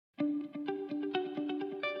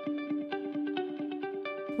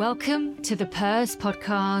Welcome to the Purse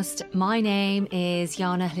Podcast. My name is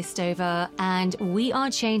Jana and we are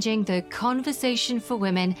changing the conversation for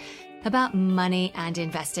women about money and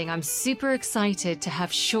investing. I'm super excited to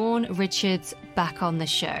have Shaun Richards back on the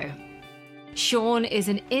show. Shaun is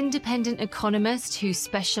an independent economist who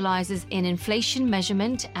specializes in inflation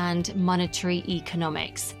measurement and monetary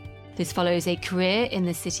economics. This follows a career in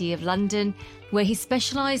the City of London, where he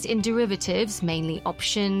specialized in derivatives, mainly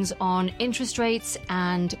options on interest rates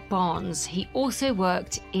and bonds. He also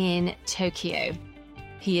worked in Tokyo.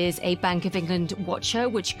 He is a Bank of England watcher,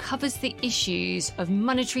 which covers the issues of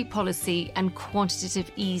monetary policy and quantitative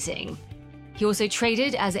easing. He also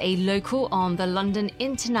traded as a local on the London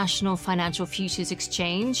International Financial Futures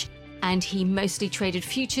Exchange, and he mostly traded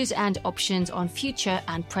futures and options on future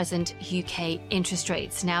and present UK interest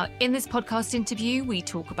rates. Now, in this podcast interview, we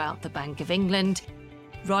talk about the Bank of England,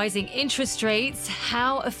 rising interest rates,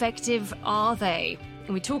 how effective are they?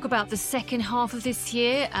 And we talk about the second half of this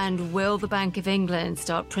year, and will the Bank of England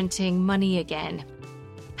start printing money again?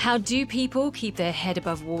 How do people keep their head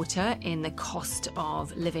above water in the cost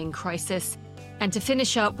of living crisis? And to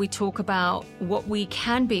finish up, we talk about what we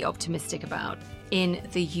can be optimistic about in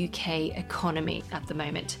the UK economy at the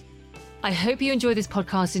moment. I hope you enjoy this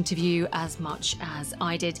podcast interview as much as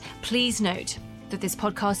I did. Please note that this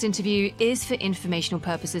podcast interview is for informational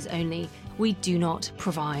purposes only. We do not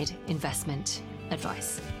provide investment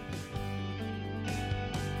advice.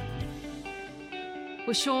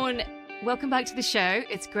 Well, Shaun, welcome back to the show.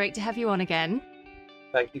 It's great to have you on again.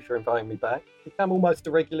 Thank you for inviting me back. It's become almost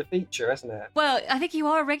a regular feature, hasn't it? Well, I think you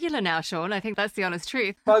are a regular now, Shaun. I think that's the honest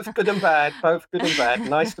truth. Both good and bad, both good and bad.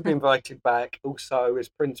 Nice to be invited back. Also, as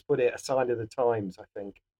Prince put it, a sign of the times, I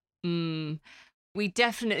think. We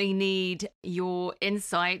definitely need your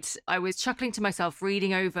insight. I was chuckling to myself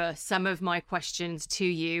reading over some of my questions to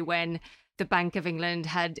you when the Bank of England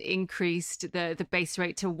had increased the base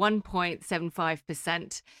rate to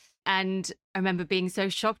 1.75%. And I remember being so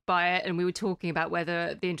shocked by it. And we were talking about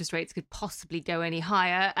whether the interest rates could possibly go any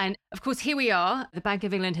higher. And of course, here we are. The Bank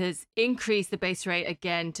of England has increased the base rate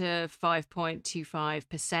again to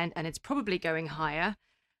 5.25%, and it's probably going higher.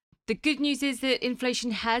 The good news is that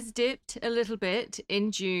inflation has dipped a little bit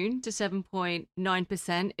in June to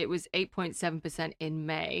 7.9%. It was 8.7% in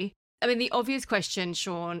May. I mean, the obvious question,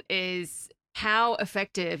 Shaun, is how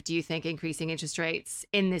effective do you think increasing interest rates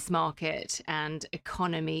in this market and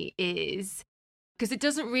economy is? Because it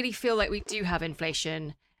doesn't really feel like we do have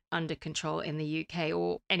inflation under control in the UK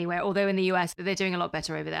or anywhere, although in the US, they're doing a lot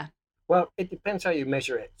better over there. Well, it depends how you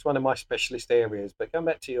measure it. It's one of my specialist areas. But going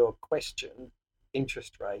back to your question,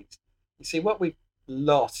 interest rates, you see, what we've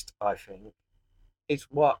lost, I think, is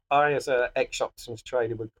what I, as an ex-options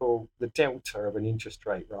trader, would call the delta of an interest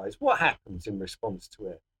rate rise. What happens in response to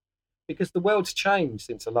it? Because the world's changed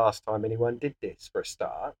since the last time anyone did this, for a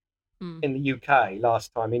start. In the UK,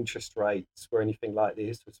 last time interest rates were anything like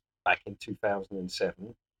this was back in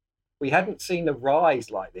 2007. We hadn't seen a rise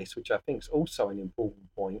like this, which I think is also an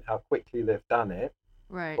important point, how quickly they've done it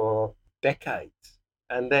for decades.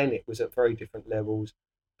 And then it was at very different levels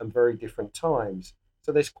and very different times.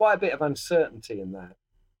 So there's quite a bit of uncertainty in that.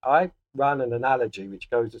 I run an analogy which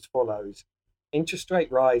goes as follows. Interest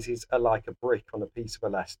rate rises are like a brick on a piece of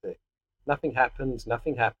elastic. Nothing happens,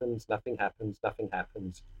 nothing happens, nothing happens, nothing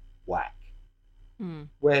happens, whack.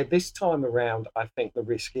 Where this time around, I think the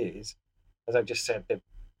risk is, as I just said, they've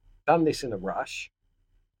done this in a rush.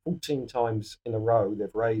 14 times in a row,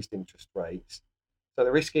 they've raised interest rates. So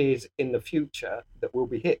the risk is in the future that we'll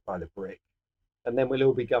be hit by the brick. And then we'll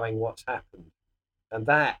all be going, what's happened? And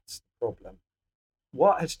that's the problem.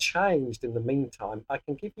 What has changed in the meantime, I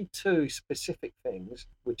can give you two specific things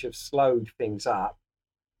which have slowed things up.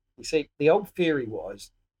 You see, the old theory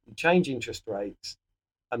was you change interest rates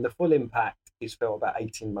and the full impact is felt about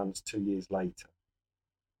 18 months, 2 years later.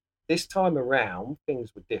 This time around,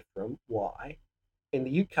 things were different. Why? In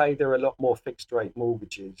the UK, there are a lot more fixed rate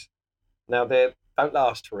mortgages. Now, they don't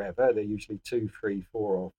last forever. They're usually 2, 3,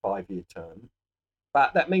 4 or 5 year term.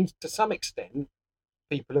 But that means to some extent,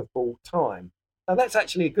 people have bought time. Now, that's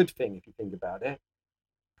actually a good thing if you think about it,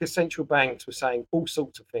 because central banks were saying all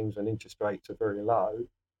sorts of things when interest rates are very low,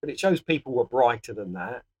 but it shows people were brighter than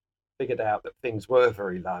that, figured out that things were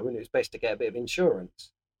very low and it was best to get a bit of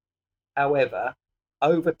insurance. However,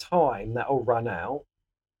 over time, that will run out,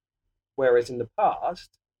 whereas in the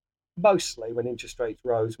past, mostly when interest rates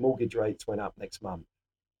rose, mortgage rates went up next month.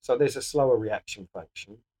 So there's a slower reaction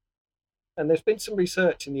function. And there's been some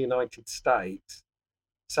research in the United States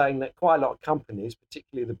saying that quite a lot of companies,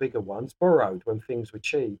 particularly the bigger ones, borrowed when things were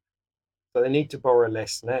cheap. So they need to borrow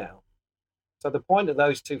less now. So the point of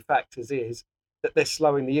those two factors is that they're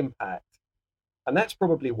slowing the impact. And that's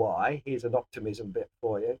probably why, here's an optimism bit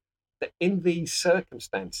for you, that in these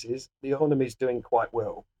circumstances, the economy is doing quite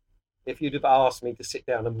well. If you'd have asked me to sit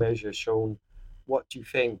down and measure, Shaun, what do you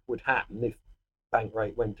think would happen if bank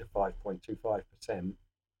rate went to 5.25%?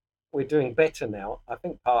 We're doing better now, I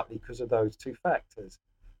think partly because of those two factors.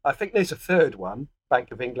 I think there's a third one.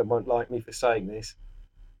 Bank of England won't like me for saying this.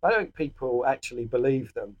 I don't think people actually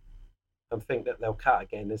believe them and think that they'll cut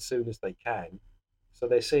again as soon as they can. So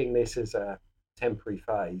they're seeing this as a temporary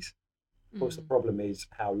phase. Of course, the problem is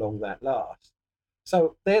how long that lasts.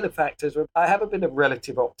 So they're the factors. I have a bit of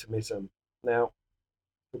relative optimism. Now,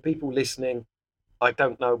 for people listening, I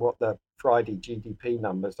don't know what the Friday GDP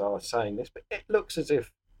numbers are saying this, but it looks as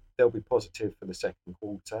if they'll be positive for the second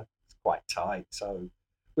quarter. It's quite tight. So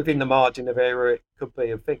within the margin of error, it could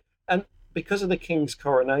be a thing. And because of the King's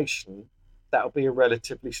coronation, that'll be a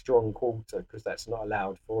relatively strong quarter because that's not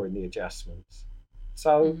allowed for in the adjustments.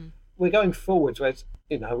 So we're going forwards, whereas,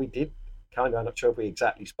 we did I'm not sure if we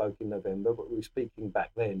exactly spoke in November, but we were speaking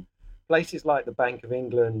back then. Places like the Bank of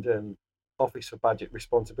England and Office for Budget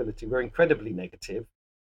Responsibility were incredibly negative.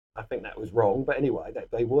 I think that was wrong, but anyway,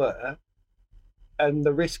 they were. And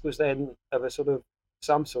the risk was then of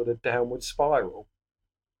some sort of downward spiral,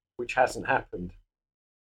 which hasn't happened.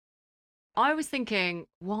 I was thinking,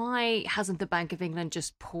 why hasn't the Bank of England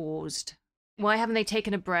just paused? Why haven't they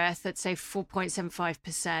taken a breath at, say,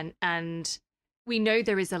 4.75%? And we know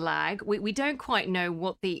there is a lag. We don't quite know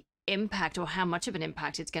what the impact or how much of an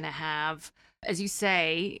impact it's going to have. As you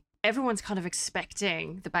say, everyone's kind of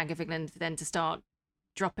expecting the Bank of England then to start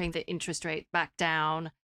dropping the interest rate back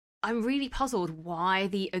down. I'm really puzzled why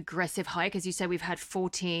the aggressive hike. As you said, we've had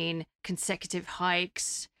 14 consecutive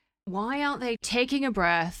hikes. Why aren't they taking a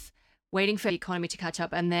breath, waiting for the economy to catch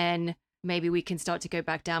up, and then maybe we can start to go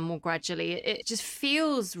back down more gradually? It just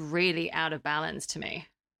feels really out of balance to me.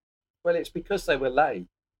 Well, it's because they were late.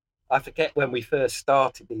 I forget when we first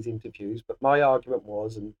started these interviews, but my argument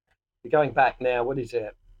was, and we're going back now, what is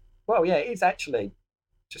it? Well, yeah, it is actually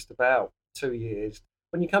just about 2 years.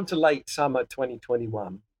 When you come to late summer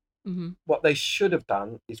 2021, what they should have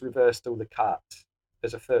done is reversed all the cuts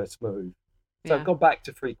as a first move. So gone back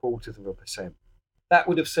to 0.75%. That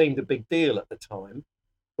would have seemed a big deal at the time.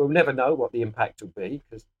 We'll never know what the impact will be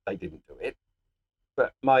because they didn't do it.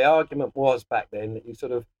 But my argument was back then that you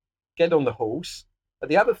sort of get on the horse. But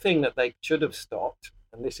the other thing that they should have stopped,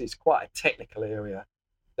 and this is quite a technical area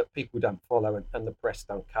that people don't follow and the press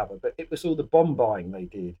don't cover, but it was all the bond buying they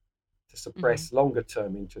did to suppress longer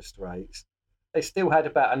term interest rates. They still had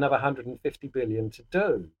about another 150 billion to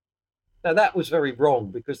do. Now that was very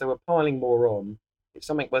wrong because they were piling more on. It's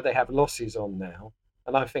something where they have losses on now,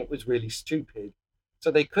 and I think was really stupid. So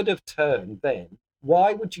they could have turned then.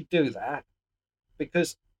 Why would you do that?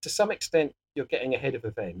 Because to some extent, you're getting ahead of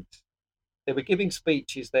events. They were giving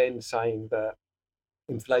speeches then saying that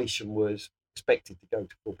inflation was expected to go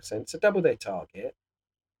to 4%, so double their target.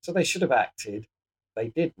 So they should have acted. They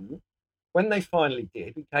didn't. When they finally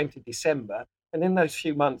did, we came to December, and in those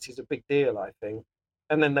few months is a big deal, I think.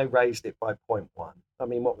 And then they raised it by 0.1. I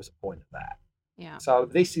mean, what was the point of that? Yeah. So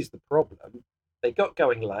this is the problem. They got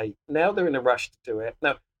going late. Now they're in a rush to do it.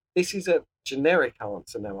 Now, this is a generic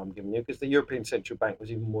answer now I'm giving you because the European Central Bank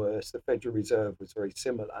was even worse. The Federal Reserve was very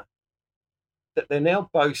similar. That they're now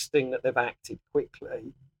boasting that they've acted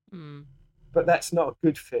quickly. But that's not a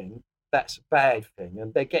good thing. That's a bad thing.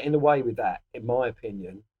 And they're getting away with that, in my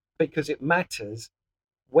opinion, because it matters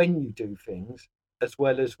when you do things as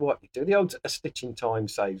well as what you do. The old a stitch in time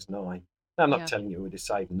saves 9. Now, I'm not telling you it would have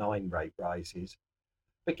saved 9 rate rises,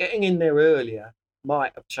 but getting in there earlier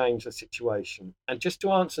might have changed the situation. And just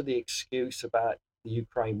to answer the excuse about the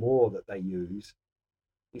Ukraine war that they use,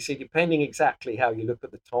 you see, depending exactly how you look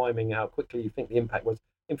at the timing, how quickly you think the impact was,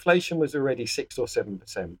 inflation was already 6 or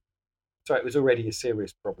 7%. So it was already a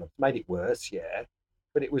serious problem. It made it worse, yeah,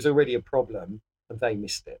 but it was already a problem and they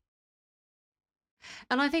missed it.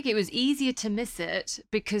 And I think it was easier to miss it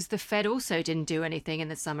because the Fed also didn't do anything in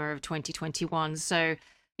the summer of 2021. So,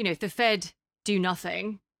 if the Fed do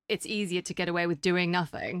nothing, it's easier to get away with doing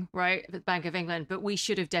nothing, right? The Bank of England, but we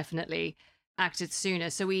should have definitely acted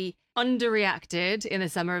sooner. So we underreacted in the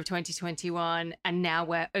summer of 2021, and now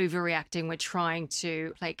we're overreacting. We're trying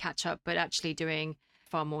to play catch up, but actually doing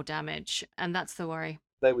far more damage. And that's the worry.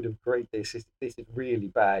 They would have agreed this is really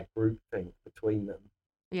bad groupthink between them.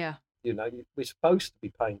 Yeah. We're supposed to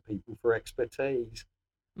be paying people for expertise,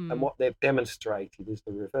 and what they've demonstrated is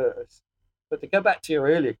the reverse. But to go back to your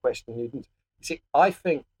earlier question, you see, I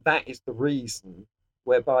think that is the reason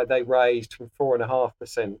whereby they raised from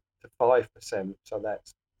 4.5% to 5%. So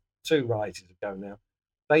that's 2 rises ago now.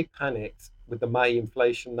 they panicked with the May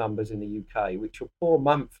inflation numbers in the UK, which were poor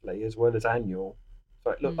monthly as well as annual.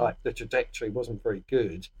 So it looked Mm. like the trajectory wasn't very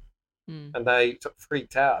good. Mm. And they sort of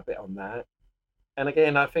freaked out a bit on that. And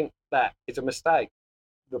again, I think that is a mistake.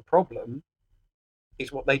 The problem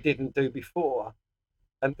is what they didn't do before.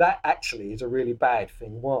 And that actually is a really bad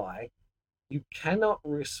thing. Why? You cannot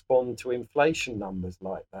respond to inflation numbers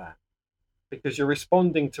like that because you're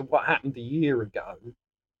responding to what happened a year ago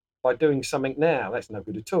by doing something now. That's no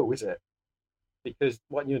good at all, is it? Because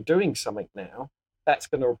when you're doing something now, that's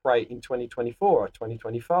going to operate in 2024 or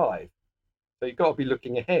 2025. So you've got to be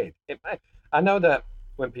looking ahead. I know that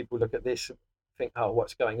when people look at this, think, oh,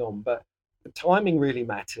 what's going on? But the timing really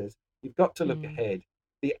matters. You've got to look Mm. ahead.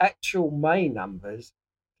 The actual May numbers,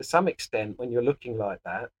 to some extent, when you're looking like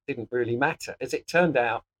that, didn't really matter. As it turned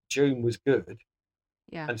out, June was good.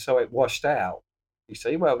 Yeah. And so it washed out. You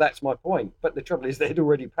see, well, that's my point. But the trouble is, they'd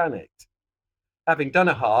already panicked. Having done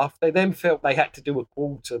a half, they then felt they had to do a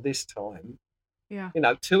quarter this time. Yeah. You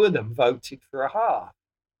know, two of them voted for a half.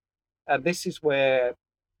 And this is where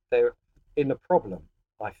they're in a problem,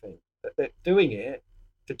 I think, that they're doing it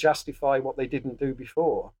to justify what they didn't do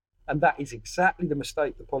before. And that is exactly the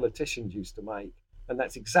mistake the politicians used to make. And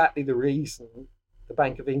that's exactly the reason the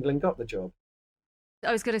Bank of England got the job.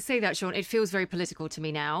 I was going to say that, Shaun. It feels very political to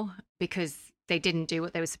me now because they didn't do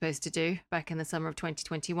what they were supposed to do back in the summer of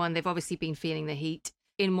 2021. They've obviously been feeling the heat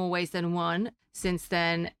in more ways than one since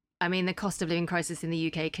then. I mean, the cost of living crisis in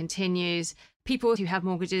the UK continues. People who have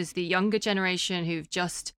mortgages, the younger generation who've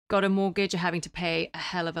just got a mortgage, are having to pay a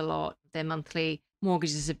hell of a lot. Their monthly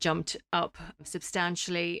mortgages have jumped up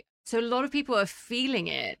substantially. So a lot of people are feeling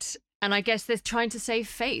it. And I guess they're trying to save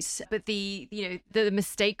face, but the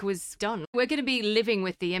mistake was done. We're going to be living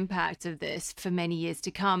with the impact of this for many years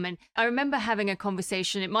to come. And I remember having a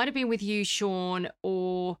conversation, it might have been with you, Shaun,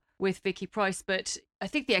 or with Vicky Price, but I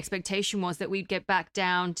think the expectation was that we'd get back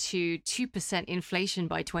down to 2% inflation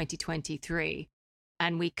by 2023.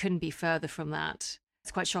 And we couldn't be further from that.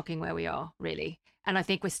 It's quite shocking where we are, really. And I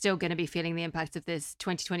think we're still going to be feeling the impact of this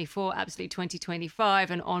 2024, absolutely 2025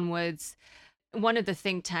 and onwards. One of the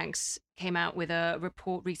think tanks came out with a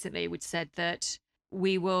report recently which said that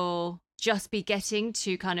we will just be getting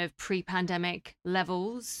to kind of pre-pandemic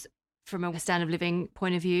levels from a standard of living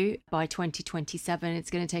point of view by 2027. It's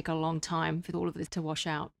going to take a long time for all of this to wash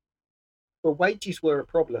out. Well, wages were a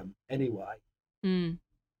problem anyway. Mm.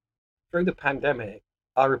 Through the pandemic,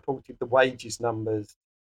 I reported the wages numbers.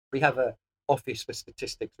 We have a Office for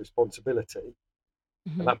Statistics Responsibility.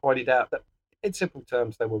 Mm-hmm. And I pointed out that in simple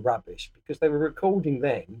terms, they were rubbish because they were recording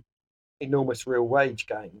then enormous real wage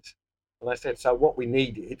gains. And I said, so what we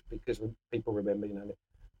needed, because people remember, the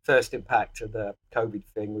first impact of the COVID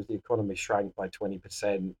thing was the economy shrank by 20%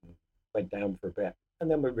 and went down for a bit.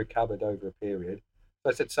 And then we recovered over a period.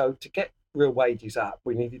 So I said, so to get real wages up,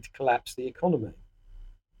 we needed to collapse the economy.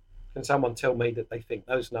 Can someone tell me that they think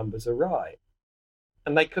those numbers are right?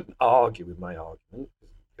 And they couldn't argue with my argument.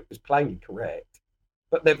 It was plainly correct.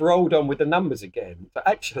 But they've rolled on with the numbers again. So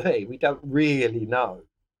actually, we don't really know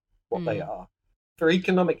what they are. For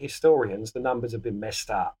economic historians, the numbers have been messed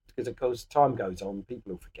up because, of course, time goes on,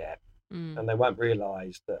 people will forget, and they won't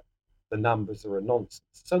realise that the numbers are a nonsense.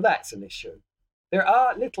 So that's an issue. There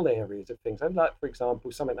are little areas of things, like, for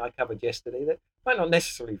example, something I covered yesterday that might not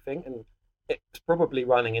necessarily think, and it's probably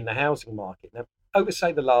running in the housing market. Now, over,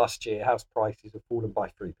 say, the last year, house prices have fallen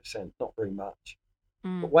by 3%, not very much.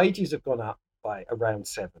 But wages have gone up by around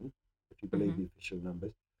 7%, if you believe the official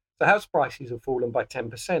numbers. So house prices have fallen by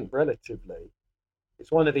 10% relatively.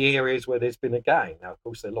 It's one of the areas where there's been a gain. Now, of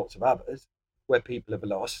course, there are lots of others where people have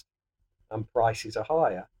lost and prices are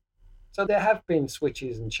higher. So there have been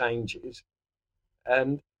switches and changes.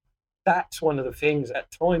 And that's one of the things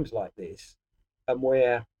at times like this, and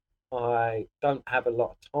where I don't have a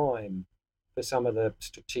lot of time for some of the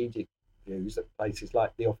strategic views that places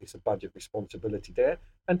like the Office of Budget Responsibility there.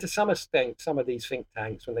 And to some extent, some of these think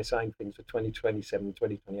tanks, when they're saying things for 2027,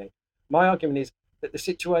 2028, my argument is that the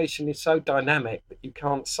situation is so dynamic that you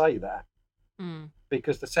can't say that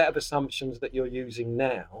because the set of assumptions that you're using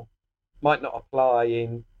now might not apply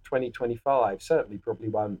in 2025, certainly probably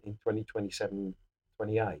won't in 2027,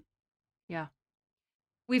 28. Yeah.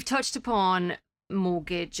 We've touched upon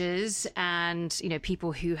mortgages and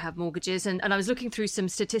people who have mortgages, and I was looking through some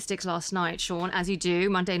statistics last night, Shaun, as you do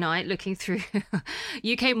Monday night, looking through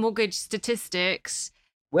UK mortgage statistics.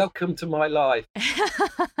 Welcome to my life.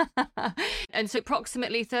 And so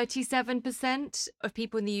approximately 37% of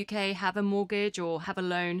people in the UK have a mortgage or have a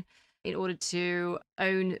loan in order to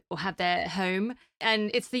own or have their home.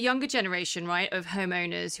 And it's the younger generation, right, of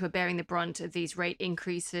homeowners who are bearing the brunt of these rate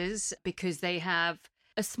increases because they have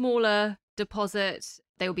a smaller deposit,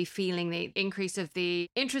 they will be feeling the increase of the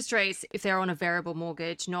interest rates if they're on a variable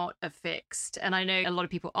mortgage, not a fixed. And I know a lot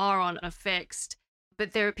of people are on a fixed,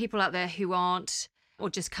 but there are people out there who aren't, or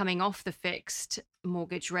just coming off the fixed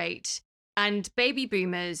mortgage rate. And baby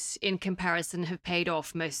boomers, in comparison, have paid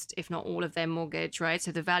off most, if not all, of their mortgage, right?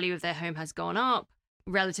 So the value of their home has gone up,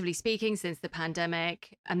 relatively speaking, since the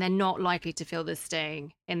pandemic, and they're not likely to feel this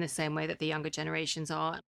staying in the same way that the younger generations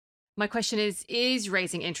are. My question is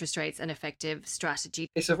raising interest rates an effective strategy?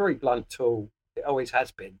 It's a very blunt tool. It always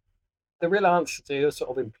has been. The real answer to your sort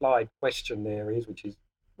of implied question there is, which is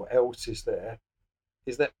what else is there,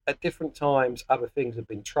 is that at different times other things have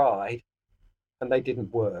been tried and they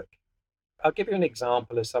didn't work. I'll give you an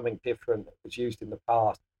example of something different that was used in the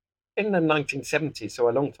past. In the 1970s, so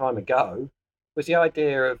a long time ago, was the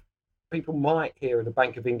idea of people might hear the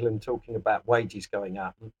Bank of England talking about wages going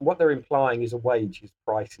up. And what they're implying is a wages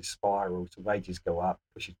prices spiral. So wages go up,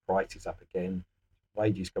 pushes prices up again,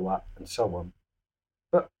 wages go up, and so on.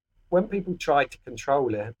 But when people tried to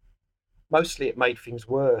control it, mostly it made things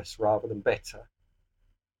worse rather than better.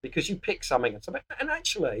 Because you pick something and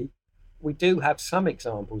actually, we do have some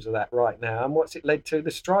examples of that right now. And what's it led to?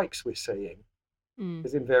 The strikes we're seeing.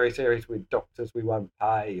 Because in various areas with doctors we won't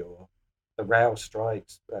pay, or the rail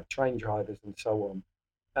strikes, train drivers and so on.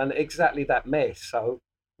 And exactly that mess. So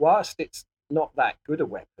whilst it's not that good a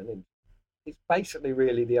weapon, it's basically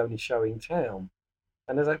really the only show in town.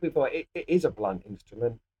 And as I said before, it is a blunt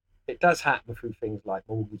instrument. It does happen through things like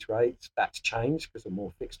mortgage rates. That's changed because of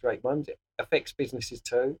more fixed rate ones. It affects businesses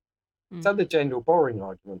too. So the general borrowing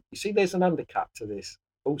argument. You see, there's an undercut to this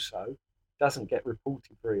also. Doesn't get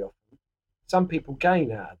reported very often. Some people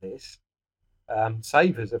gain out of this.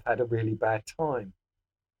 Savers have had a really bad time.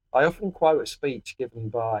 I often quote a speech given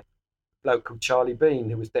by a bloke called Charlie Bean,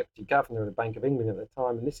 who was Deputy Governor of the Bank of England at the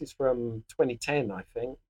time. And this is from 2010, I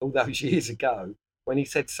think, all those years ago, when he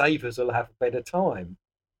said savers will have a better time.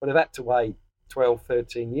 But they've had to wait 12,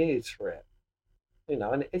 13 years for it.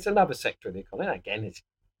 And it's another sector of the economy. And again, it's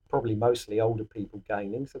probably mostly older people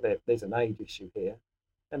gaining, so there's an age issue here.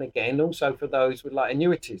 And again, also for those with like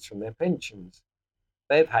annuities from their pensions,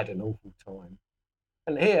 they've had an awful time.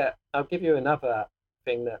 And here, I'll give you another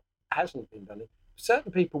thing that hasn't been done.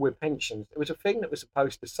 Certain people with pensions, it was a thing that was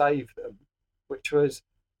supposed to save them, which was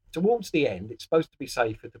towards the end, it's supposed to be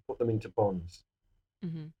safer to put them into bonds.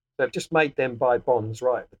 They've just made them buy bonds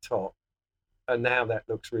right at the top. And now that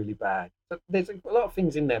looks really bad. But there's a lot of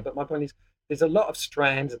things in there, but my point is, there's a lot of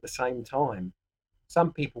strands at the same time.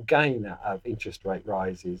 Some people gain out of interest rate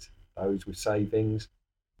rises, those with savings.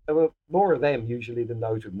 There were more of them usually than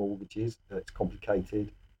those with mortgages. It's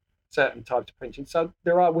complicated. Certain types of pensions. So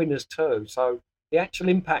there are winners too. So the actual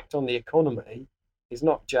impact on the economy is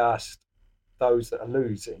not just those that are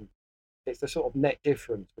losing. It's the sort of net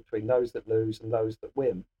difference between those that lose and those that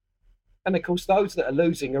win. And of course, those that are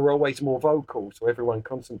losing are always more vocal, so everyone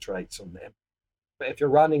concentrates on them. But if you're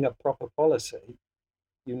running a proper policy,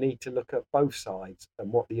 you need to look at both sides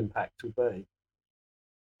and what the impact will be.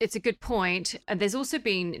 It's a good point. And there's also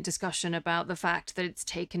been discussion about the fact that it's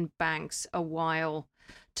taken banks a while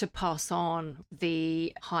to pass on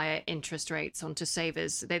the higher interest rates onto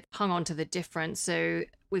savers. They've hung on to the difference. So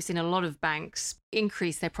we've seen a lot of banks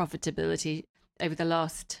increase their profitability over the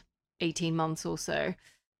last 18 months or so.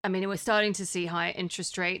 I mean, we're starting to see higher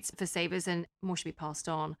interest rates for savers and more should be passed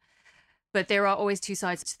on. But there are always two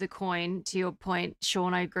sides to the coin. To your point,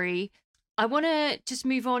 Shaun, I agree. I want to just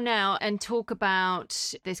move on now and talk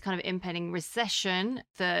about this kind of impending recession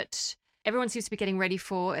that everyone seems to be getting ready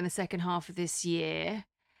for in the second half of this year.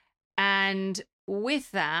 And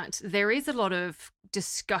with that, there is a lot of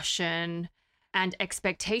discussion and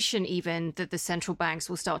expectation even that the central banks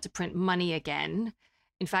will start to print money again.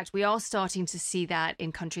 In fact, we are starting to see that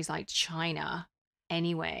in countries like China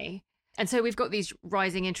anyway. And so we've got these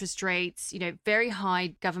rising interest rates, very high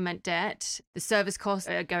government debt. The service costs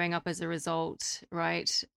are going up as a result,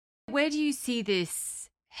 right? Where do you see this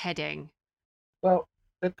heading? Well,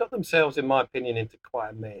 they've got themselves, in my opinion, into quite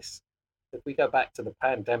a mess. If we go back to the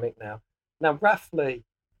pandemic now, roughly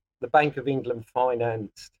the Bank of England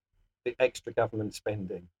financed the extra government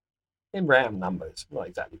spending in round numbers, not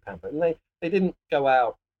exactly pound, but they didn't go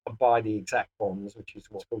out and buy the exact bonds, which is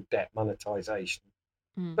what's called debt monetization.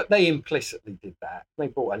 But they implicitly did that. They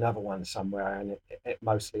bought another one somewhere and it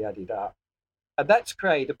mostly added up. And that's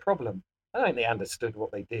created a problem. I don't think they understood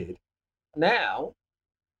what they did. Now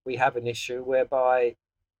we have an issue whereby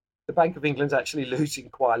the Bank of England's actually losing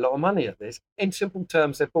quite a lot of money at this. In simple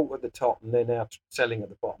terms, they bought at the top and they're now selling at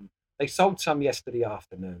the bottom. They sold some yesterday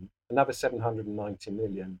afternoon, another 790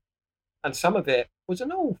 million. And some of it was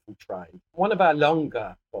an awful trade. One of our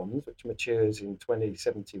longer bonds, which matures in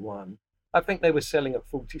 2071, I think they were selling at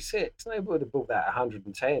 46. They would have bought that at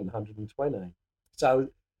 110, 120. So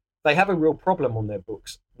they have a real problem on their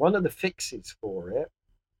books. One of the fixes for it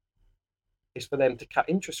is for them to cut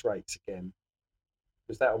interest rates again,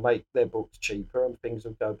 because that will make their books cheaper and things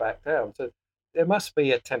will go back down. So there must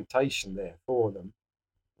be a temptation there for them.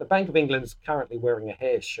 The Bank of England's currently wearing a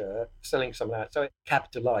hair shirt, selling some of that, so it's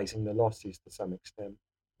capitalising the losses to some extent.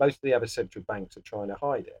 Most of the other central banks are trying to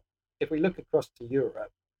hide it. If we look across to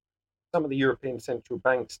Europe, some of the European central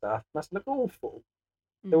bank stuff must look awful.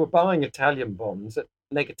 They were buying Italian bonds at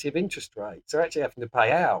negative interest rates. They're actually having to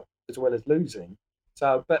pay out as well as losing.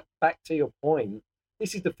 So, but back to your point,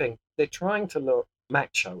 this is the thing. They're trying to look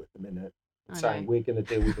macho at the minute, saying we're going to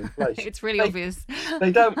deal with inflation. It's really obvious.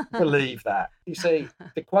 They don't believe that. You see,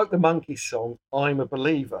 to quote the Monkees song, I'm a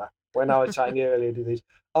believer, when I was saying earlier to this,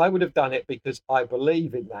 I would have done it because I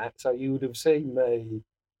believe in that. So you would have seen me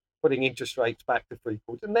putting interest rates back to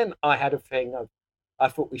 3/4. And then I had a thing of, I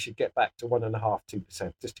thought we should get back to 1.5%,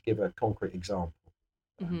 2%, just to give a concrete example.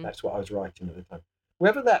 That's what I was writing at the time.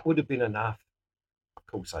 Whether that would have been enough, of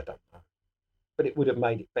course, I don't know. But it would have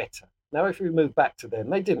made it better. Now, if we move back to them,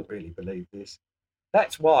 they didn't really believe this.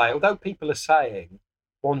 That's why, although people are saying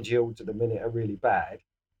bond yields at the minute are really bad,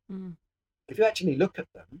 if you actually look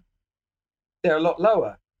at them, they're a lot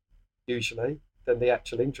lower, usually, than the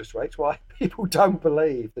actual interest rates. Why? People don't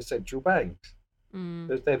believe the central banks.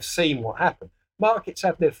 They've seen what happened. Markets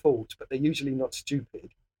have their faults, but they're usually not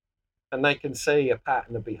stupid. And they can see a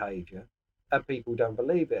pattern of behaviour, and people don't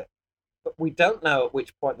believe it. But we don't know at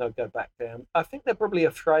which point they'll go back down. I think they're probably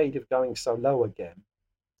afraid of going so low again.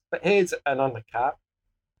 But here's an undercut.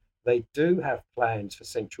 They do have plans for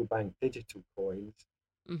central bank digital coins.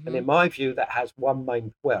 And in my view, that has one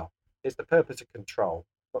main, it's the purpose of control.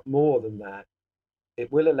 But more than that,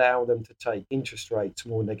 it will allow them to take interest rates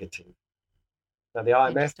more negative. Now, the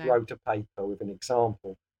IMF wrote a paper with an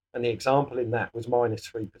example, and the example in that was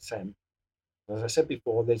 -3%. As I said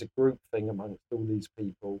before, there's a group thing amongst all these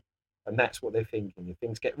people, and that's what they're thinking. If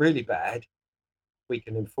things get really bad, we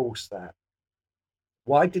can enforce that.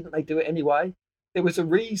 Why didn't they do it anyway? There was a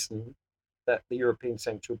reason that the European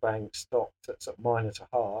Central Bank stopped at sort of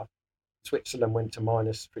 -0.5. Switzerland went to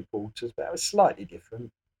 -0.75, but that was slightly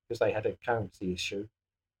different because they had a currency issue,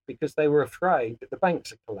 because they were afraid that the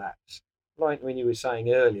banks had collapsed. Like when you were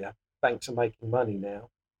saying earlier, banks are making money now.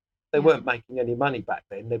 They weren't making any money back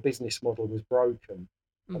then. Their business model was broken.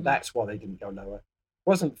 And that's why they didn't go lower. It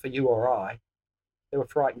wasn't for you or I. They were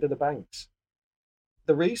frightened of the banks.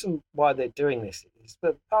 The reason why they're doing this is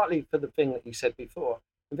partly for the thing that you said before.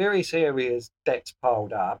 In various areas, debt's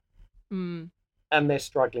piled up and they're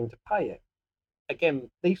struggling to pay it. Again,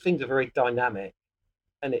 these things are very dynamic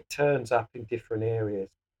and it turns up in different areas.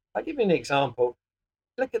 I'll give you an example.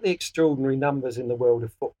 Look at the extraordinary numbers in the world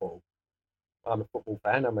of football. I'm a football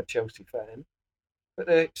fan, I'm a Chelsea fan, but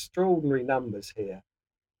there are extraordinary numbers here.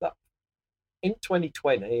 But in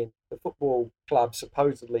 2020, the football club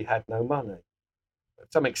supposedly had no money.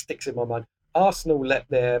 Something sticks in my mind. Arsenal let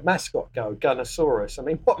their mascot go, Gunnosaurus. I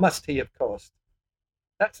mean, what must he have cost?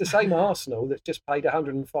 That's the same Arsenal that's just paid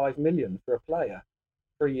 105 million for a player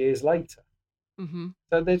 3 years later.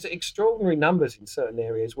 So there's extraordinary numbers in certain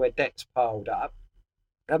areas where debt's piled up.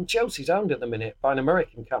 Chelsea's owned at the minute by an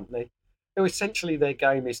American company who essentially their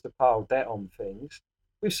game is to pile debt on things.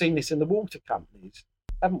 We've seen this in the water companies,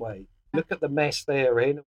 haven't we? Look at the mess they're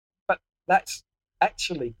in. But that's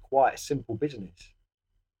actually quite a simple business.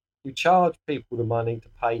 You charge people the money to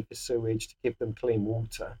pay for sewage, to give them clean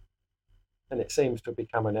water, and it seems to have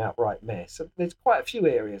become an outright mess. So there's quite a few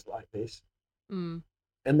areas like this. And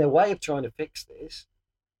their way of trying to fix this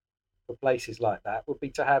for places like that would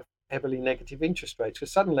be to have heavily negative interest rates,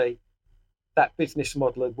 because suddenly that business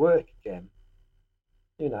model would work again.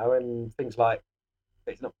 And things like,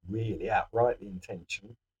 it's not really outright the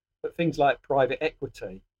intention, but things like private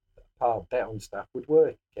equity, piled down stuff, would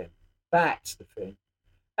work again. That's the thing.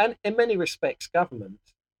 And in many respects,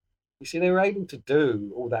 government, you see, they were able to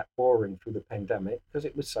do all that borrowing through the pandemic because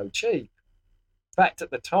it was so cheap. In fact,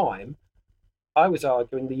 at the time, I was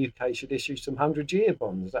arguing the UK should issue some 100-year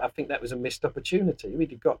bonds. I think that was a missed opportunity.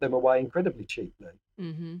 We'd have got them away incredibly cheaply.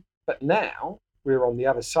 But now we're on the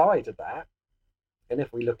other side of that. And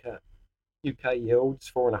if we look at UK yields,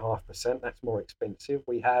 4.5%, that's more expensive.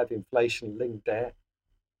 We have inflation-linked debt,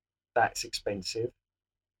 that's expensive.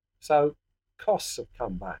 So costs have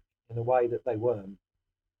come back in a way that they weren't.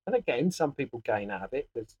 And again, some people gain out of it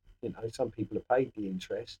because, some people have paid the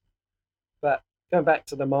interest. But going back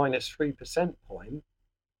to the -3% point,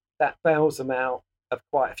 that bails them out of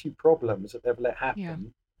quite a few problems that they've let Yeah.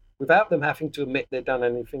 happen without them having to admit they've done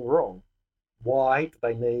anything wrong. Why do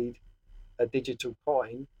they need a digital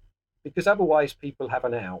coin? Because otherwise people have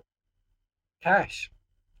an out. Cash,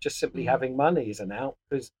 just simply Mm. having money is an out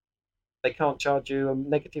because they can't charge you a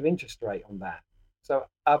negative interest rate on that. So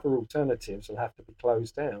other alternatives will have to be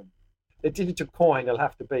closed down. The digital coin will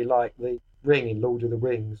have to be like the ring in Lord of the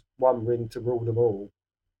Rings, one ring to rule them all,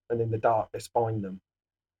 and in the darkness find them.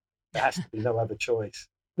 There has to be no other choice.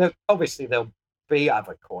 Now, obviously, there'll be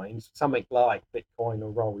other coins, something like Bitcoin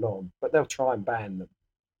or Roll On, but they'll try and ban them.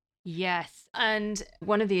 Yes. And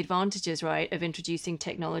one of the advantages, right, of introducing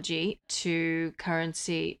technology to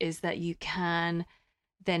currency is that you can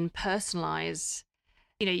then personalize.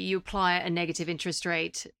 You apply a negative interest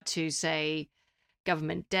rate to, say,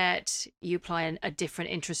 government debt, you apply a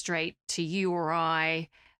different interest rate to you or I.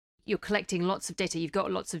 You're collecting lots of data. You've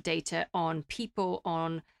got lots of data on people,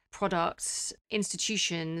 on products,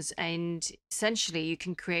 institutions, and essentially you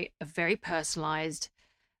can create a very personalized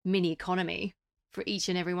mini economy for each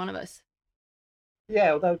and every one of us.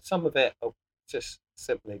 Yeah, although some of it will just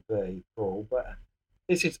simply be fraud, but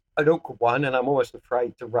this is an awkward one, and I'm almost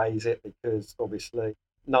afraid to raise it because obviously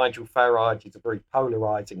Nigel Farage is a very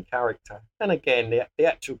polarising character. And again, the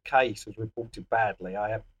actual case was reported badly. I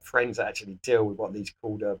have friends that actually deal with what these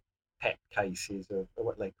called PEP cases, or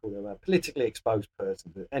what they call them, politically exposed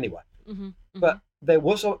persons. Anyway, Mm-hmm, mm-hmm. but there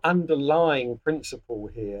was an underlying principle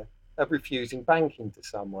here of refusing banking to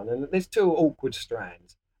someone. And there's two awkward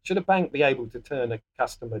strands. Should a bank be able to turn a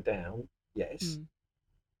customer down? Yes. Mm.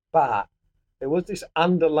 But there was this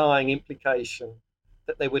underlying implication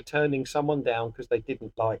that they were turning someone down because they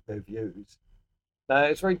didn't like their views. Now,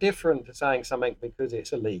 it's very different to saying something because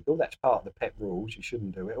it's illegal. That's part of the PEP rules. You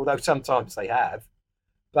shouldn't do it, although sometimes they have.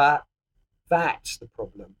 But that's the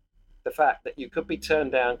problem. The fact that you could be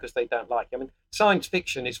turned down because they don't like you. I mean, science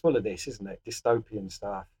fiction is full of this, isn't it? Dystopian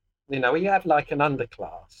stuff. You have like an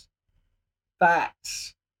underclass.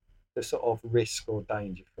 That's the sort of risk or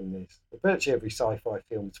danger from this. Virtually every sci-fi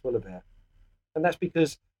film is full of it. And that's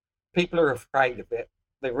because people are afraid of it.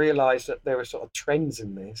 They realise that there are sort of trends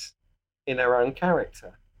in this in their own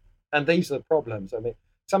character. And these are the problems. I mean,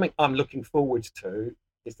 something I'm looking forward to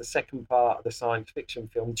is the second part of the science fiction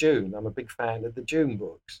film Dune. I'm a big fan of the Dune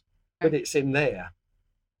books, but it's in there,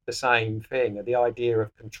 the same thing, the idea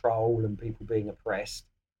of control and people being oppressed.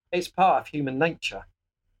 It's part of human nature.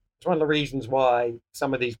 It's one of the reasons why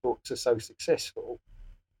some of these books are so successful,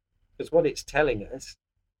 because what it's telling us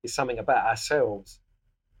is something about ourselves.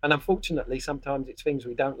 And unfortunately, sometimes it's things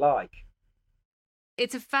we don't like.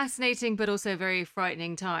 It's a fascinating but also very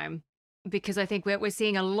frightening time because I think we're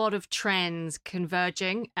seeing a lot of trends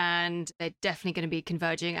converging, and they're definitely going to be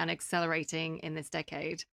converging and accelerating in this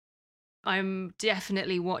decade. I'm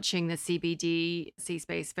definitely watching the CBDC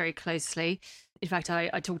space very closely. In fact, I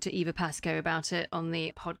talked to Eva Pascoe about it on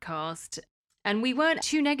the podcast, and we weren't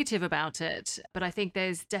too negative about it, but I think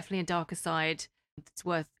there's definitely a darker side that's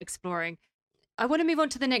worth exploring. I want to move on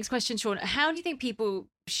to the next question, Shaun. How do you think people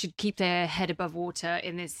should keep their head above water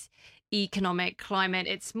in this economic climate?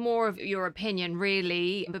 It's more of your opinion,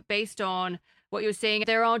 really, but based on what you're saying,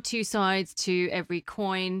 there are two sides to every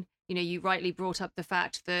coin. You rightly brought up the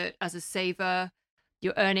fact that as a saver,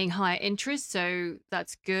 you're earning higher interest, so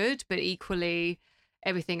that's good, but equally,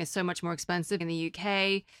 everything is so much more expensive in the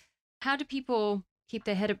UK. How do people keep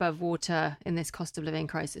their head above water in this cost of living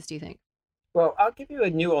crisis, do you think? Well, I'll give you a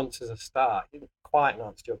nuance as a start. It didn't quite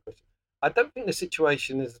answer your question. I don't think the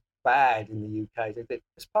situation is bad in the UK.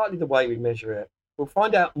 It's partly the way we measure it. We'll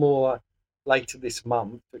find out more later this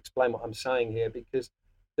month to explain what I'm saying here, because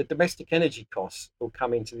the domestic energy costs will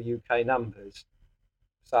come into the UK numbers.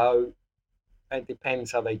 So it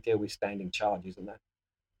depends how they deal with standing charges and that.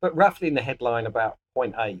 But roughly in the headline, about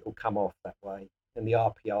 0.8 will come off that way, and the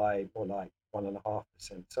RPI more like 1.5%.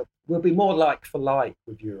 So we'll be more like for like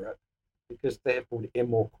with Europe because they've brought it in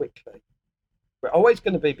more quickly. We're always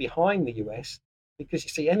going to be behind the US because you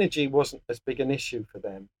see, energy wasn't as big an issue for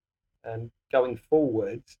them. And going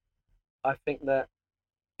forward, I think that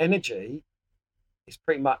energy is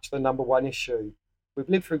pretty much the number one issue. We've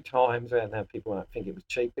lived through times where now people don't think it was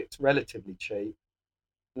cheap. It's relatively cheap.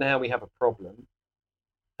 Now we have a problem.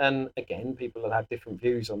 And again, people will have different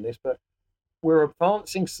views on this, but we're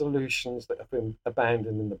advancing solutions that have been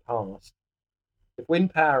abandoned in the past. If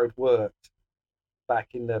wind power had worked back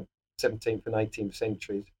in the 17th and 18th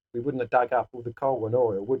centuries, we wouldn't have dug up all the coal and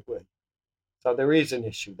oil, would we? So there is an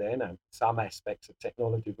issue there now. Some aspects of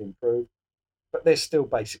technology have improved, but there's still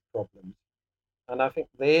basic problems. And I think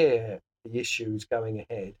they're the issues going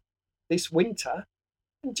ahead. This winter,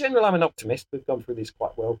 in general, I'm an optimist. We've gone through this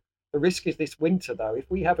quite well. The risk is this winter, though. If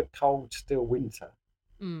we have a cold, still winter,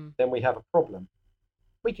 then we have a problem.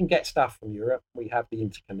 We can get stuff from Europe. We have the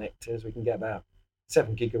interconnectors. We can get about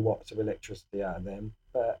 7 gigawatts of electricity out of them.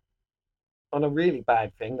 But on a really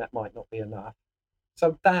bad thing, that might not be enough.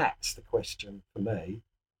 So that's the question for me.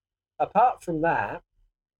 Apart from that,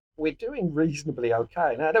 we're doing reasonably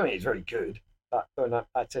okay. Now, I don't think it's very good. But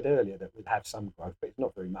I said earlier that we'd have some growth, but it's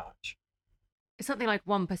not very much. It's something like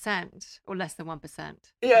 1% or less than 1%.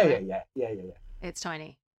 Yeah. It's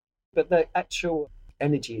tiny. But the actual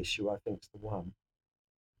energy issue, I think, is the one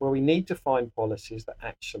where we need to find policies that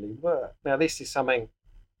actually work. Now, this is something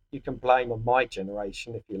you can blame on my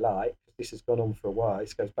generation, if you like, because this has gone on for a while.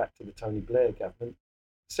 This goes back to the Tony Blair government.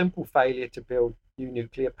 Simple failure to build new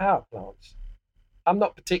nuclear power plants. I'm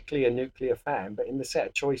not particularly a nuclear fan, but in the set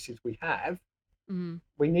of choices we have,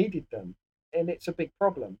 we needed them. And it's a big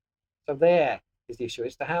problem. So there is the issue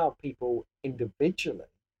as to how people individually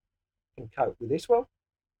can cope with this. Well,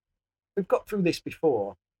 we've got through this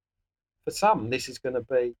before. For some, this is going to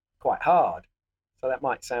be quite hard. So that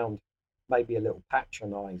might sound maybe a little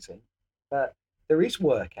patronising, but there is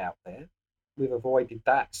work out there. We've avoided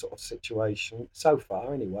that sort of situation so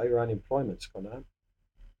far anyway, where unemployment's gone up.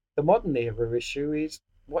 The modern era issue is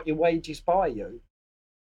what your wages buy you.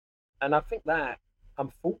 And I think that,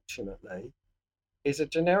 unfortunately, is a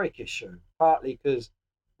generic issue, partly because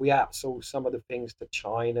we outsource some of the things to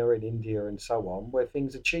China and India and so on, where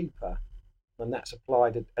things are cheaper, and that's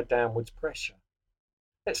applied a downwards pressure.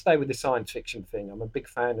 Let's stay with the science fiction thing. I'm a big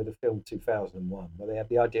fan of the film 2001, where they have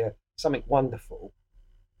the idea of something wonderful.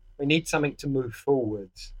 We need something to move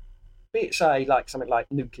forwards. Be it, say, like something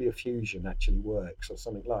like nuclear fusion actually works or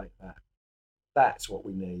something like that. That's what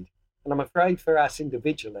we need. And I'm afraid for us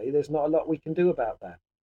individually, there's not a lot we can do about that.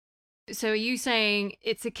 So are you saying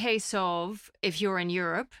it's a case of if you're in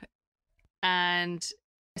Europe and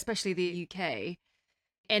especially the UK,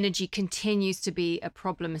 energy continues to be a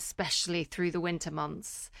problem, especially through the winter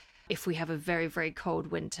months, if we have a very, very cold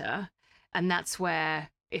winter. And that's where,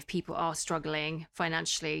 if people are struggling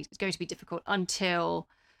financially, it's going to be difficult until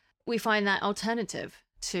we find that alternative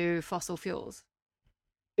to fossil fuels.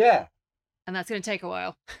 Yeah. And that's going to take a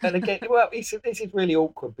while. And again, well, this is really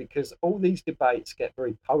awkward because all these debates get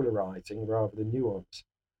very polarizing rather than nuanced.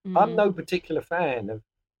 I'm no particular fan of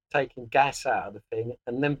taking gas out of the thing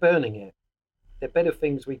and then burning it. There are better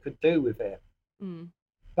things we could do with it.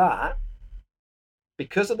 But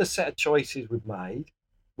because of the set of choices we've made,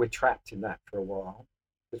 we're trapped in that for a while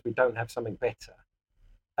because we don't have something better.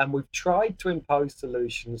 And we've tried to impose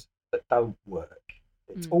solutions that don't work.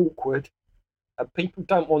 It's awkward. And people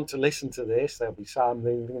don't want to listen to this. There'll be some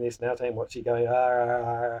thinking this now saying, what's he going,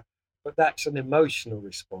 but that's an emotional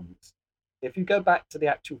response. If you go back to the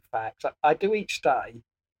actual facts, I do each day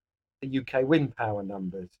the UK wind power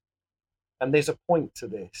numbers. And there's a point to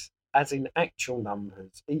this, as in actual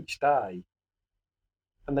numbers each day.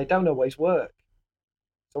 And they don't always work.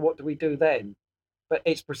 So what do we do then? But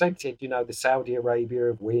it's presented, the Saudi Arabia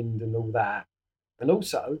of wind and all that. And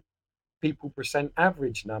also, people present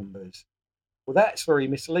average numbers. Well, that's very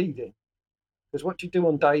misleading. Because what do you do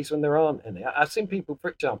on days when there aren't any? I've seen people, for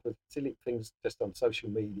example, silly things just on social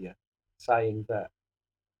media, saying that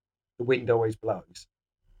the wind always blows.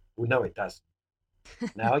 Well, no, it doesn't.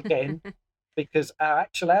 Now, again, because our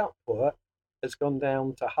actual output has gone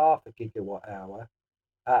down to half a gigawatt hour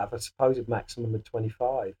out of a supposed maximum of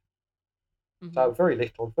 25. So very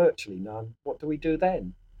little, virtually none. What do we do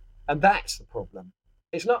then? And that's the problem.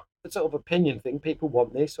 It's not the sort of opinion thing. People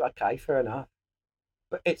want this. Okay, fair enough.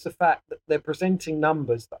 But it's the fact that they're presenting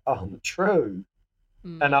numbers that aren't true.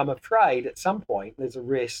 And I'm afraid at some point there's a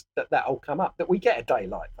risk that that'll come up, that we get a day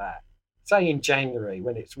like that, say in January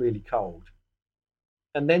when it's really cold.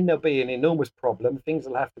 And then there'll be an enormous problem. Things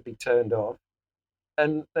will have to be turned off.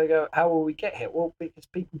 And they go, how will we get here? Well, because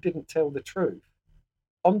people didn't tell the truth.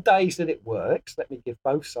 On days that it works, let me give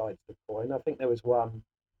both sides the coin. I think there was one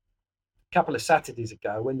a couple of Saturdays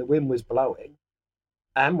ago when the wind was blowing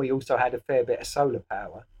and we also had a fair bit of solar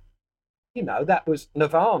power. That was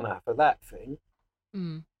nirvana for that thing.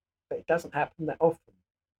 But it doesn't happen that often.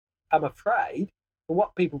 I'm afraid for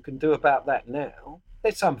what people can do about that now,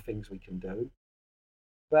 there's some things we can do.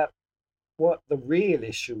 But what the real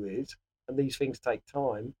issue is, and these things take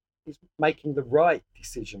time, is making the right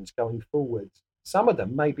decisions going forwards. Some of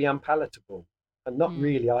them may be unpalatable and not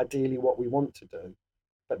really ideally what we want to do.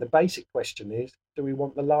 But the basic question is, do we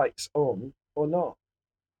want the lights on or not?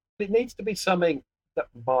 It needs to be something that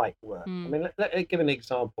might work. I mean, let me give an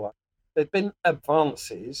example. There's been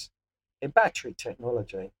advances in battery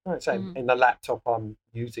technology. I'd say in the laptop I'm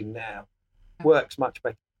using now, works much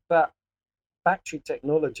better. But battery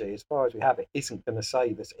technology, as far as we have it, isn't going to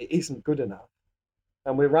save us. It isn't good enough.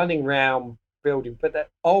 And we're running around building, but that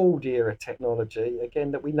old era technology,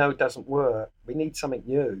 again, that we know doesn't work. We need something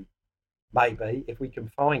new, maybe, if we can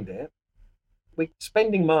find it. We're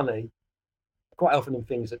spending money quite often on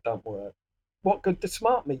things that don't work. What good do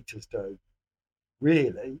smart meters do,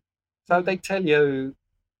 really? So they tell you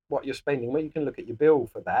what you're spending. Well, you can look at your bill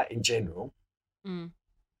for that in general. Mm.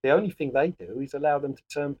 The only thing they do is allow them to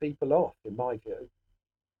turn people off, in my view.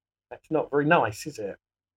 That's not very nice, is it?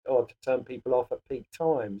 Or to turn people off at peak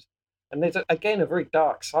times. And there's, again, a very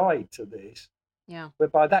dark side to this, Yeah.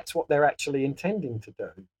 whereby that's what they're actually intending to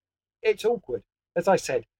do. It's awkward. As I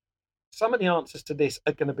said, some of the answers to this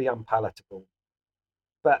are going to be unpalatable.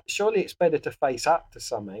 But surely it's better to face up to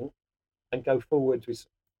something and go forward with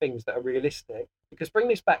things that are realistic. Because bring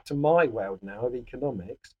this back to my world now of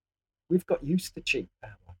economics, we've got used to cheap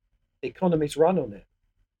power. The economies run on it.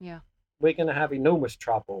 Yeah. We're going to have enormous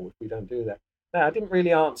trouble if we don't do that. Now, I didn't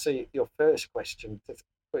really answer your first question,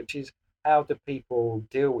 which is how do people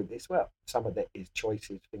deal with this? Well, some of it is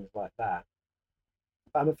choices, things like that.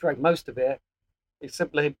 But I'm afraid most of it is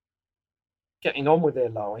simply getting on with their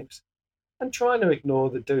lives and trying to ignore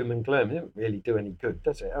the doom and gloom. It doesn't really do any good,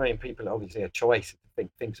 does it? I mean, people obviously have choice to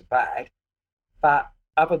think things are bad. But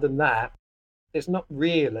other than that, there's not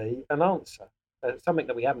really an answer. Something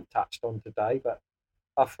that we haven't touched on today, but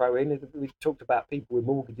I'll throw in. We talked about people with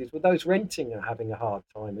mortgages. Well, those renting are having a hard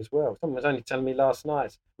time as well. Someone was only telling me last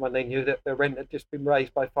night when they knew that their rent had just been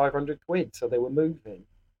raised by 500 quid, so they were moving.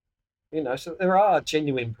 You know, so there are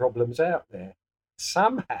genuine problems out there.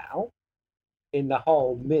 Somehow, in the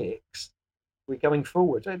whole mix, we're going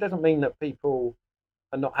forward. So it doesn't mean that people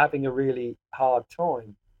are not having a really hard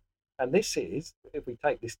time. And this is, if we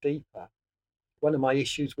take this deeper, one of my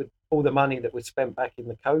issues with all the money that was spent back in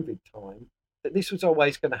the COVID time, that this was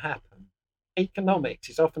always going to happen. Economics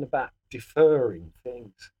is often about deferring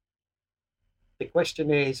things. The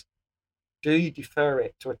question is, do you defer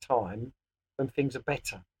it to a time when things are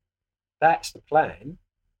better? That's the plan,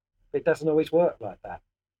 but it doesn't always work like that.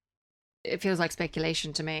 It feels like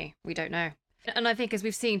speculation to me. We don't know. And I think, as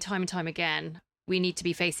we've seen time and time again, we need to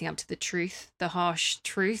be facing up to the truth, the harsh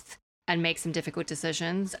truth, and make some difficult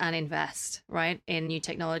decisions and invest, right, in new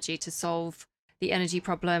technology to solve the energy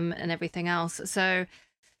problem and everything else. So,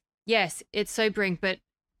 yes, it's sobering, but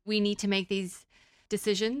we need to make these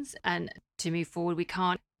decisions and to move forward. We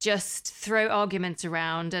can't just throw arguments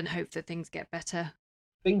around and hope that things get better.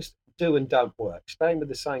 Things do and don't work. Staying with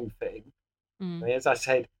the same thing. Mm. As I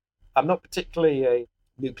said, I'm not particularly a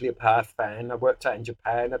nuclear power fan. I worked out in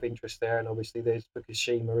Japan, I have interest there, and obviously there's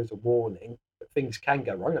Fukushima as a warning that things can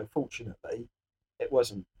go wrong. Unfortunately, it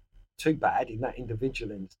wasn't too bad in that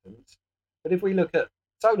individual instance. But if we look at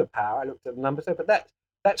solar power, I looked at the numbers there, but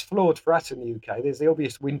that's flawed for us in the UK. There's the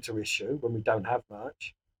obvious winter issue when we don't have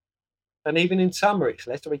much. And even in summer, it's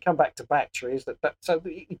less. So we come back to batteries. So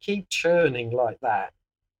you keep churning like that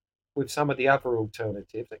with some of the other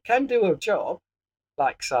alternatives that can do a job.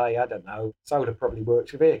 Like, say, I don't know, solar probably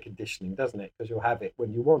works with air conditioning, doesn't it? Because you'll have it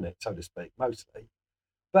when you want it, so to speak, mostly.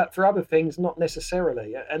 But for other things, not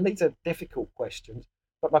necessarily. And these are difficult questions.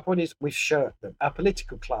 But my point is, we've shirked them. Our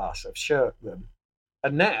political class have shirked them.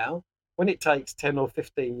 And now, when it takes 10 or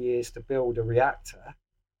 15 years to build a reactor,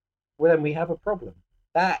 well, then we have a problem.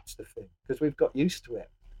 That's the thing, because we've got used to it.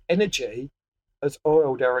 Energy has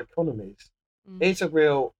oiled our economies. It's a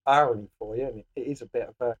real irony for you, and it is a bit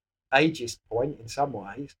of a ageist point in some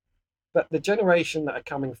ways. But the generation that are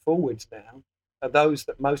coming forwards now are those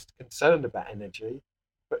that most concerned about energy.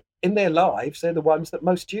 But in their lives, they're the ones that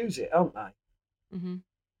most use it, aren't they? Mm-hmm.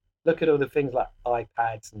 Look at all the things like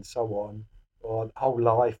iPads and so on, or whole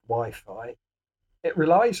life Wi-Fi. It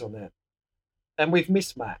relies on it. And we've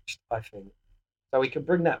mismatched, I think. So we can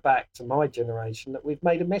bring that back to my generation, that we've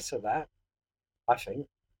made a mess of that, I think.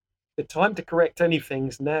 The time to correct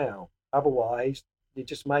anything's now. Otherwise, you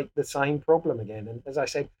just make the same problem again. And as I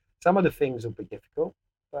said, some of the things will be difficult,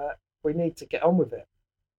 but we need to get on with it.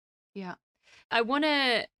 Yeah. I want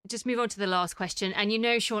to just move on to the last question. And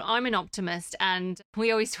Shaun, I'm an optimist and we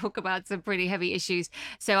always talk about some pretty heavy issues.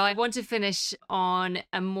 So I want to finish on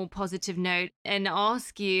a more positive note and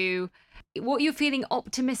ask you what you're feeling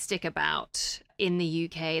optimistic about in the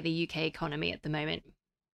UK economy at the moment.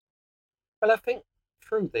 Well, I think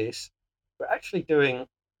through this, we're actually doing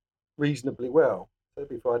reasonably well. So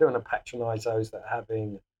before, I don't want to patronise those that are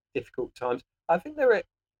having difficult times. I think there are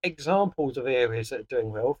examples of areas that are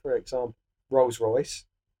doing well. For example, Rolls-Royce.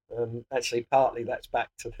 Actually, partly that's back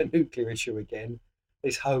to the nuclear issue again.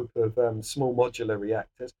 This hope of small modular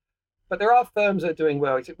reactors. But there are firms that are doing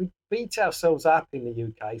well. We beat ourselves up in the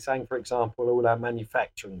UK, saying, for example, all our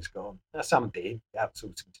manufacturing's gone. Now, some did,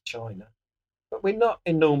 outsourcing to China. But we're not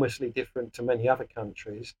enormously different to many other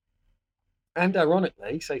countries. And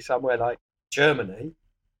ironically, say somewhere like Germany,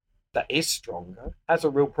 that is stronger, has a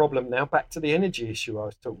real problem now. Back to the energy issue I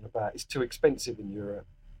was talking about. It's too expensive in Europe.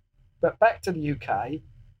 But back to the UK,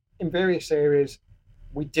 in various areas,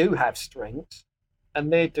 we do have strengths,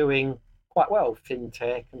 and they're doing quite well,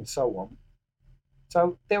 fintech and so on.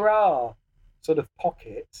 So there are sort of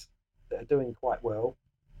pockets that are doing quite well,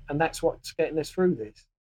 and that's what's getting us through this.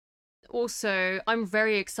 Also, I'm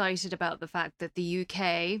very excited about the fact that the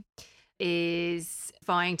UK is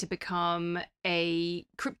vying to become a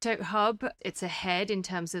crypto hub. It's ahead in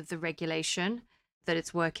terms of the regulation that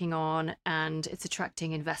it's working on, and it's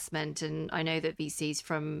attracting investment. And I know that VCs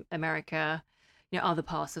from America, other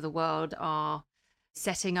parts of the world are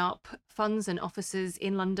setting up funds and offices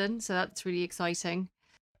in London. So that's really exciting.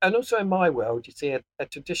 And also in my world, you see a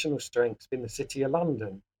traditional strength's been the City of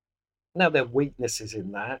London. Now there are weaknesses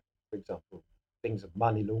in that, for example, things of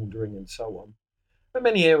money laundering and so on. But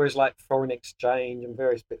many areas like foreign exchange and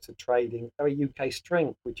various bits of trading are a UK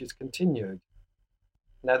strength, which has continued.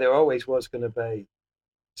 Now, there always was going to be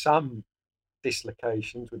some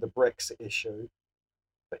dislocations with the Brexit issue.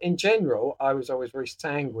 But in general, I was always very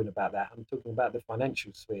sanguine about that. I'm talking about the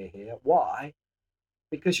financial sphere here. Why?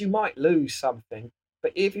 Because you might lose something,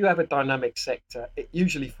 but if you have a dynamic sector, it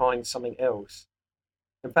usually finds something else.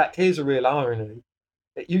 In fact, here's a real irony.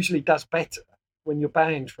 It usually does better when you're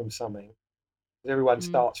banned from something. Everyone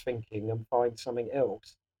starts thinking and finds something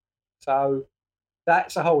else. So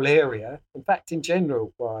that's a whole area. In fact, in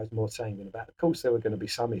general, what I was more sanguine about, of course, there were going to be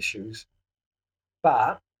some issues,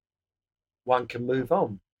 but one can move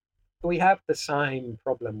on. We have the same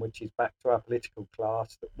problem, which is back to our political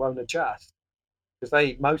class that won't adjust, because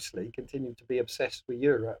they mostly continue to be obsessed with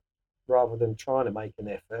Europe rather than trying to make an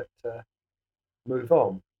effort to move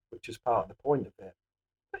on, which is part of the point of it.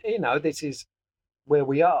 But, this is where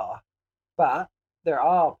we are. But there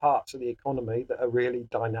are parts of the economy that are really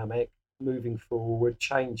dynamic, moving forward,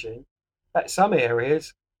 changing. At some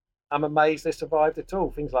areas, I'm amazed they survived at all.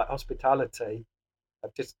 Things like hospitality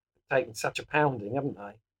have just taken such a pounding, haven't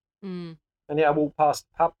they? And I walked past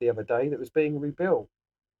a pub the other day that was being rebuilt.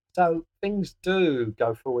 So things do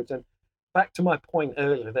go forwards. And back to my point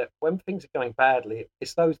earlier, that when things are going badly,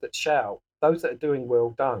 it's those that shout, those that are doing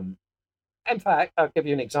well don't. In fact, I'll give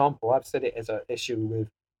you an example. I've said it as an issue with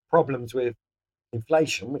problems with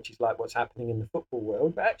inflation, which is like what's happening in the football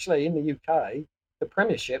world. But actually, in the UK, the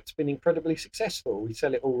Premiership's been incredibly successful. We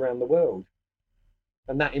sell it all around the world.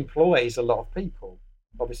 And that employs a lot of people.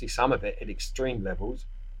 Obviously, some of it at extreme levels,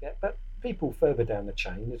 but people further down the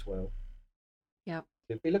chain as well. Yeah.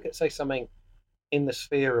 If we look at, say, something in the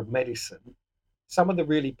sphere of medicine, some of the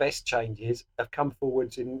really best changes have come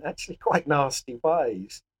forwards in actually quite nasty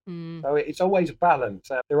ways. So it's always a balance.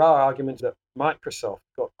 There are arguments that Microsoft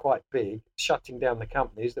got quite big, shutting down the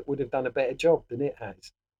companies that would have done a better job than it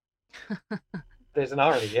has. There's an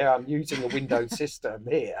irony here. I'm using a Windows system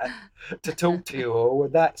here to talk to you all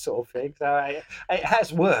and that sort of thing. So it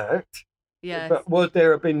has worked. Yes. But would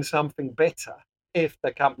there have been something better if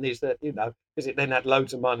the companies that, because it then had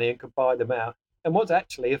loads of money and could buy them out, and was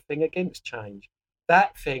actually a thing against change?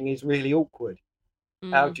 That thing is really awkward.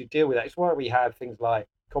 How do you deal with that? It's why we have things like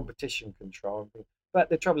competition control. But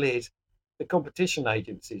the trouble is, the competition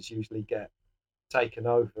agencies usually get taken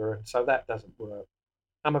over, and so that doesn't work.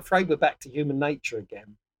 I'm afraid we're back to human nature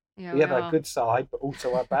again. We have our good side, but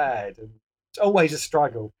also our bad, and it's always a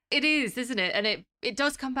struggle. It is, isn't it? And it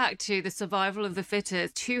does come back to the survival of the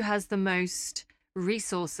fittest. Who has the most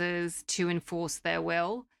resources to enforce their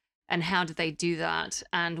will, and how do they do that,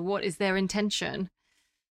 and what is their intention?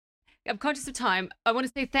 I'm conscious of time. I want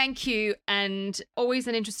to say thank you, and always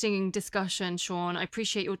an interesting discussion, Shaun. I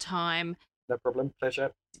appreciate your time. No problem.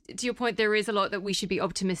 Pleasure. To your point, there is a lot that we should be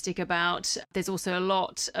optimistic about. There's also a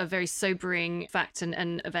lot of very sobering facts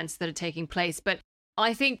and events that are taking place. But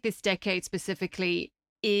I think this decade specifically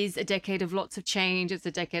is a decade of lots of change. It's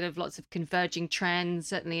a decade of lots of converging trends,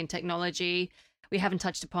 certainly in technology. We haven't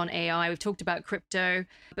touched upon AI. We've talked about crypto.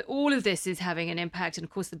 But all of this is having an impact. And of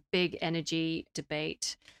course, the big energy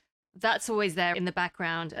debate. That's always there in the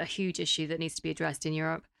background, a huge issue that needs to be addressed in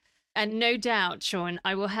Europe. And no doubt, Shaun,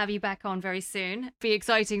 I will have you back on very soon. It'll be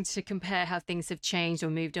exciting to compare how things have changed or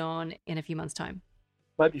moved on in a few months' time.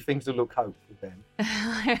 Maybe things will look hopeful then.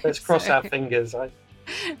 Let's cross our fingers.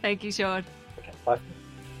 Thank you, Shaun. Okay, bye.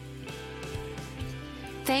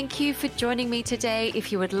 Thank you for joining me today.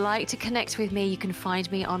 If you would like to connect with me, you can find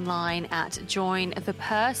me online at Join the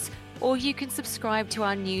Purse. or you can subscribe to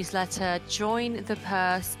our newsletter,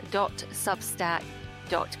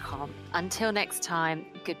 jointhepurse.substack.com. Until next time,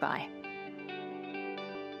 goodbye.